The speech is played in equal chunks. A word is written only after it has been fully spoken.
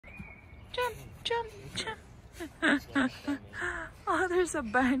Jump, jump, jump. Oh, there's a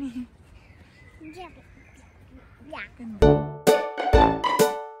bunny. Yeah.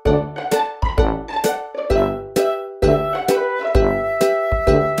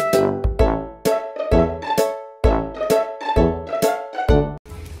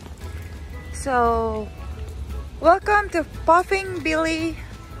 So, welcome to Puffing Billy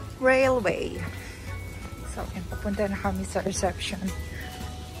Railway. So, papunta na kami sa reception.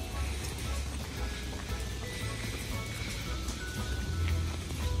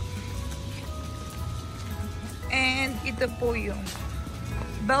 And ito po yung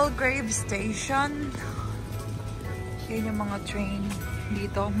Belgrave Station. Yun yung mga train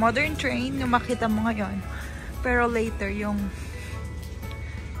dito. Modern train yung makita mo ngayon. Pero later yung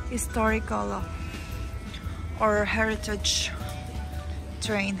historical or heritage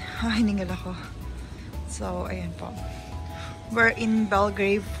train. Hiningal ako. So, ayan po. We're in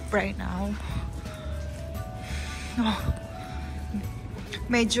Belgrave right now. Oh,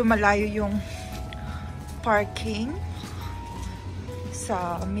 medyo malayo yung parking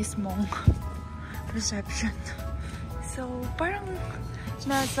sa mismong reception. So, parang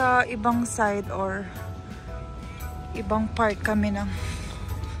nasa ibang side or ibang part kami ng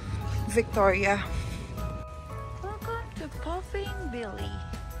Victoria. Welcome to Puffing Billy.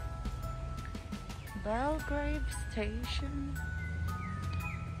 Belgrave Station.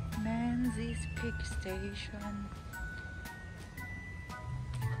 Menzies Peak Station.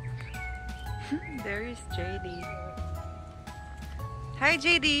 There is JD. Hi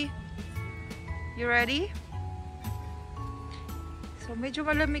JD! You ready? So medyo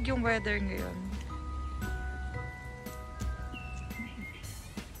malamig yung weather ngayon.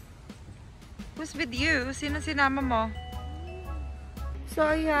 Who's with you? Sino sinama mo? So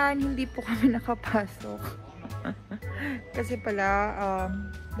ayan, hindi po kami nakapasok. Kasi pala,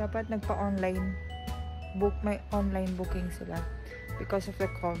 dapat nagpa-online book, may online booking sila because of the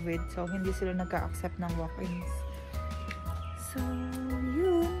COVID. So hindi sila nagka-accept ng walk-ins. So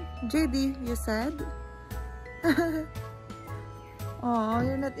yun. JD, you said? Oh,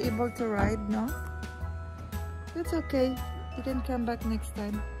 you're not able to ride, no? That's okay. You can come back next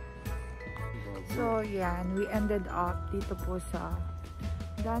time. So, yan. We ended up dito po sa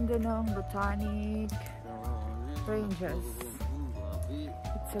Dandenong Botanic Ranges.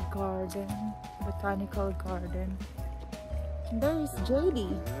 It's a garden. Botanical garden. And there is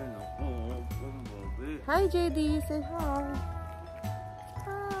JD. Hi, JD. Say hi.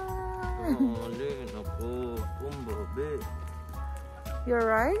 Hi. You're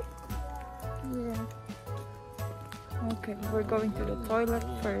right? Yeah. Okay, we're going to the toilet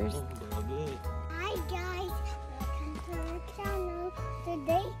first. Hi guys, welcome to our channel.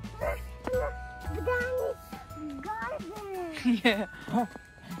 Today, Botanic Garden. Yeah.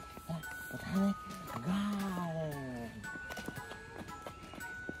 Botanic Garden.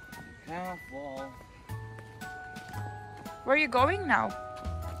 Careful. Where are you going now?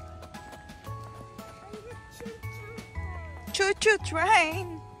 Choo-choo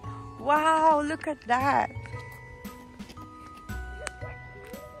train! Wow, look at that!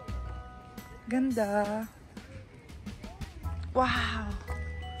 Ganda! Wow!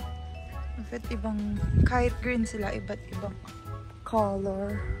 Iba't ibang, kahit green sila, iba't ibang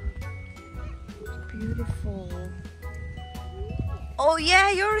color. Beautiful! Oh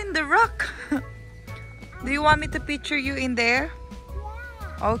yeah, you're in the rock! Do you want me to picture you in there?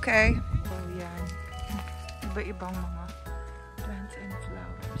 Okay. So yan. Iba-ibang mga plants and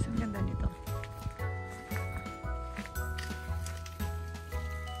flowers. Ang ganda nito.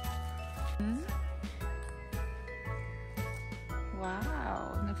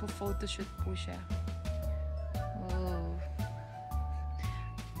 Wow! Nagpo-photoshoot po siya. Oh.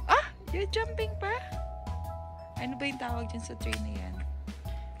 Ah! You're jumping pa? Ano ba yung tawag dyan sa tree na yan?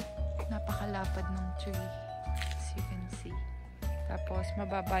 Napakalapad ng tree. As you can see. Tapos,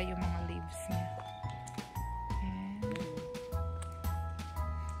 mababa yung mga leaves niya. And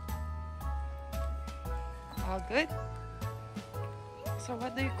all good. So,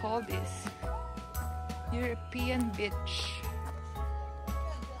 what do you call this? European beach.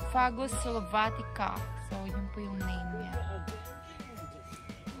 Fagus sylvatica. So, yun po yung name niya.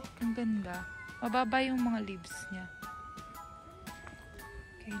 Ang ganda. Mababa yung mga leaves niya.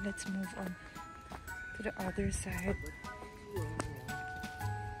 Okay, let's move on to the other side.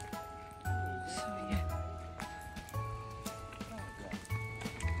 So, yeah.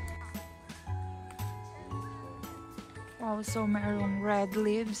 Wow, so mayroong red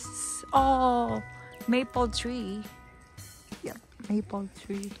leaves. Oh, maple tree. Yep, maple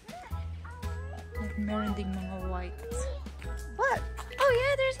tree. Meron ding mga white. What? Oh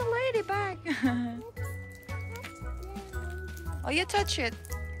yeah, there's a ladybug. back. Oh, you touch it.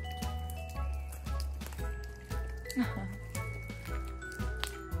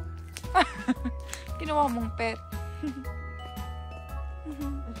 Ginawa mong pet.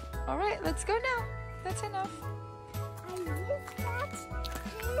 Alright, let's go now. That's enough. I just touched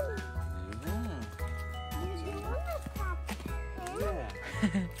him. You want to touch him?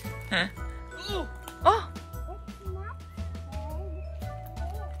 Yeah. Oh!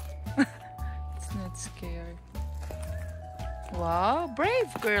 It's not It's not scared. Wow, brave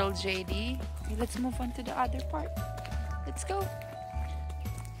girl, JD. Okay, let's move on to the other part. Let's go.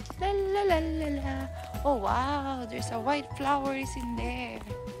 La la la la la. Oh wow, there's a white flowers in there.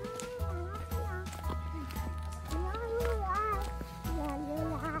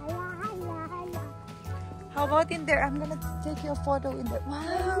 How about in there? I'm gonna take you a photo in there.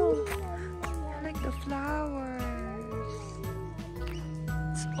 Wow, I like the flowers.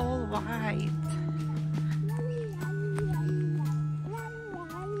 It's all white.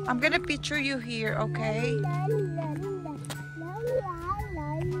 I'm gonna picture you here, okay?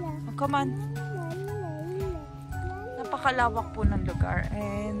 Oh, come on. Napakalawak po ng lugar.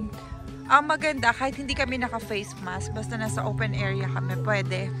 And ang maganda, kahit hindi kami naka-face mask, basta nasa open area kami,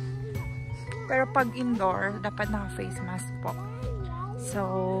 pwede. Pero pag indoor, dapat naka-face mask po.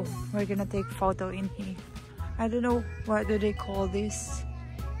 So, we're gonna take photo in here. I don't know, what do they call this?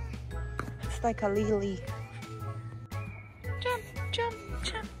 It's like a lily. Jump, jump,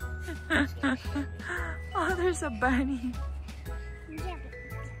 jump. Oh, there's a bunny. Yeah.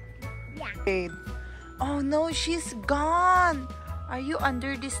 Oh no, she's gone. Are you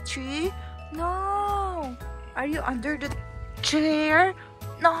under this tree? No. Are you under the chair?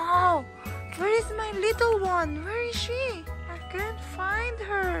 No. Where is my little one? Where is she? I can't find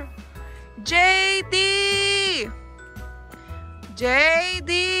her. JD!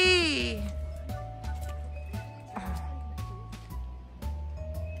 JD! Oh.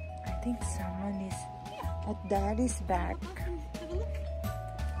 I think someone is at Daddy's back.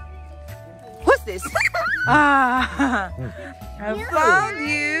 Who's this? Ah! I found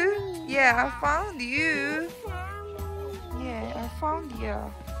you. Yeah, I found you. Yeah, I found you.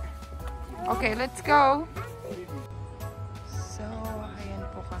 Okay, let's go. So, ayan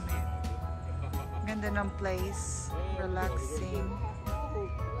po kami. Ganda ng place. Relaxing.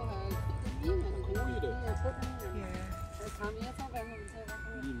 Yeah.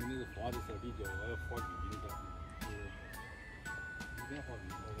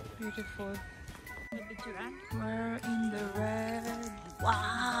 Beautiful. We're in the red.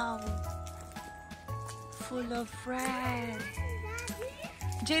 Wow! Full of red.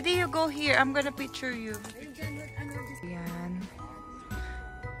 JD, you go here. I'm gonna picture you. Ayan.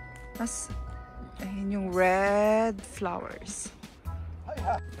 Ayan yung red flowers.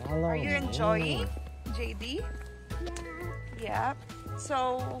 Are you enjoying, JD? Yeah.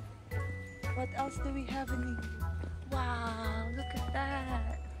 So, what else do we have in here? Wow, look at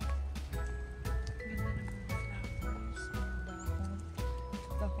that. Ganda ng mga flowers, mga dahon.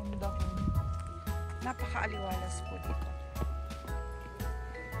 Dahon. Napaka-aliwalas po dito.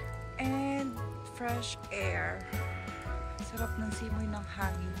 And fresh air. Sarap ng simoy ng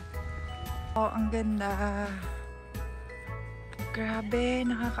hangin. Oh, ang ganda. Grabe,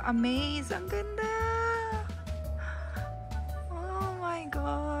 nakaka-amaze. Ang ganda. Oh my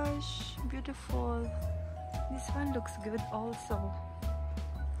gosh. Beautiful. This one looks good also.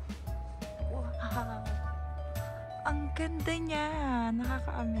 Wow. Ang ganda niya.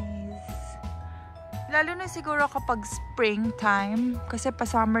 Nakaka-amaze. Lalo na siguro kapag springtime. Kasi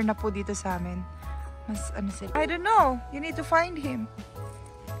pa-summer na po dito sa amin. Mas ano sila. I don't know. You need to find him.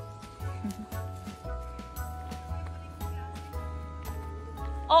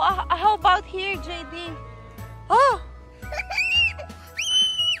 Oh, how about here, JD? Oh!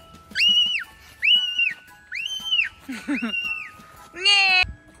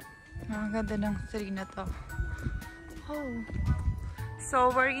 Ang ganda ng tree na to. Oh.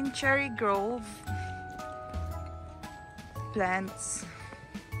 So, we're in Cherry Grove. Plants.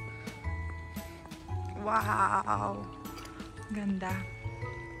 Wow! Ganda.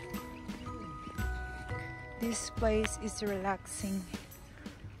 This place is relaxing.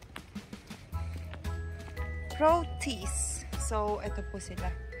 Protease. So, ito po sila.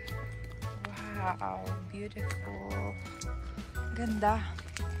 Wow! Beautiful. Ganda.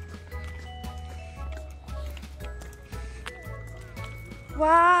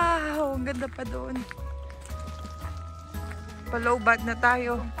 Wow! Ang ganda pa doon. Pa-low-bat na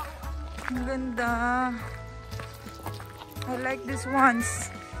tayo. Ang ganda. I like these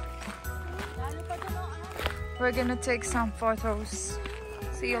ones. We're gonna take some photos.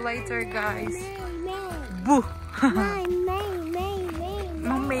 See you later, guys. Boo!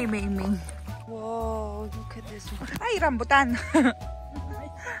 Mang May. Wow, look at this one. Ay, rambutan!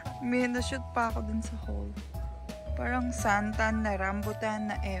 May na-shoot pa ako dun sa hole. Parang santan na rambutan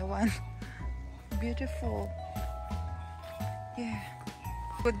na ewan. Beautiful. Yeah.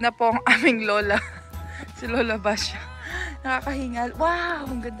 Good na po ang aming lola. Si Lola Basha. Nakakahingal. Wow!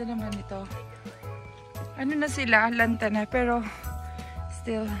 Ang ganda naman ito. Ano na sila? Lanta na. Pero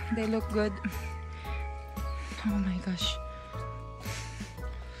still, they look good. Oh my gosh.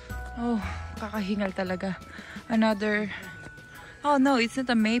 Oh, kakahingal talaga. Another... Oh no, it's not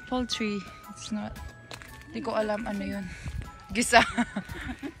a maple tree. It's not. Hindi ko alam ano yun. Gisa.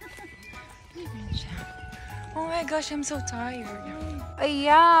 Oh my gosh, I'm so tired.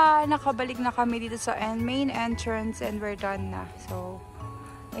 Ayan, nakabalik na kami dito sa main entrance and we're done na. So,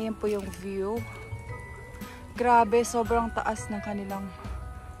 ayan po yung view. Grabe, sobrang taas ng kanilang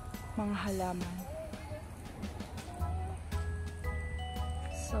mga halaman.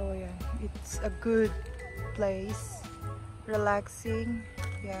 So, ayan. It's a good place. Relaxing.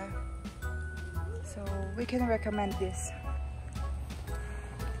 Yeah. So, we can recommend this.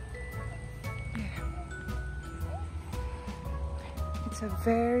 It's a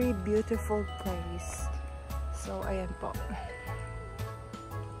very beautiful place. So, ayan po.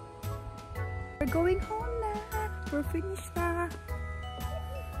 We're going home na. We're finished na.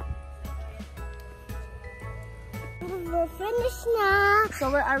 We're finished na. So,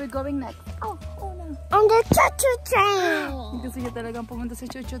 where are we going next? Oh no. On the choo-choo train. Gusto niya talagang pumunta sa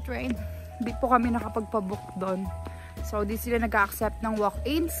choo-choo train. Di po kami nakapagpabook doon. So, di sila nag-accept ng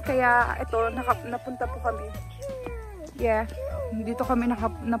walk-ins. Kaya, ito, napunta po kami. Yeah. Dito kami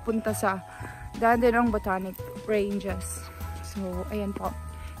napunta sa Dandenong Botanic Ranges. So, ayan po.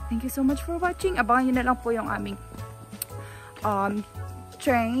 Thank you so much for watching. Abangan nyo na lang po yung aming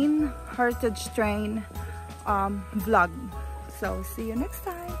heritage train vlog. So, see you next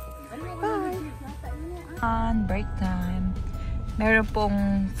time. Bye! On break time. Meron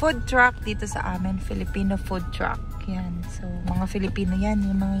pong food truck dito sa amin. Filipino food truck. Yan. So, mga Filipino yan.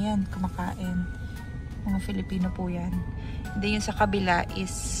 Yung mga yan. Kumakain. Mga Filipino po yan. Hindi yung sa kabila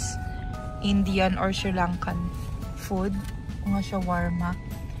is Indian or Sri Lankan food. Mga shawarma.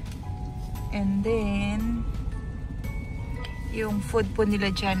 And then, yung food po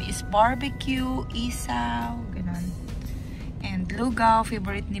nila dyan is barbecue, isaw, ganun. And lugaw.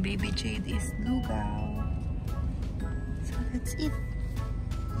 Favorite ni Baby Jade is lugaw. So, that's it.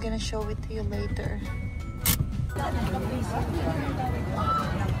 I'm gonna show it to you later.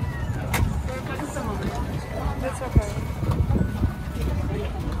 That's okay.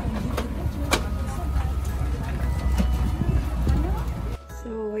 So,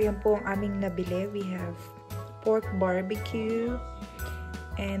 ayan po ang aming nabili. We have pork barbecue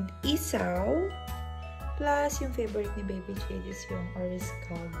and isaw. Plus, yung favorite ni Baby Jade is yung oris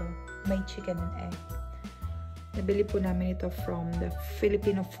caldo. May chicken and egg. Nabili po namin ito from the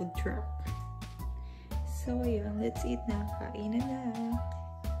Filipino food truck. So, ayan. Let's eat na. Kainan na.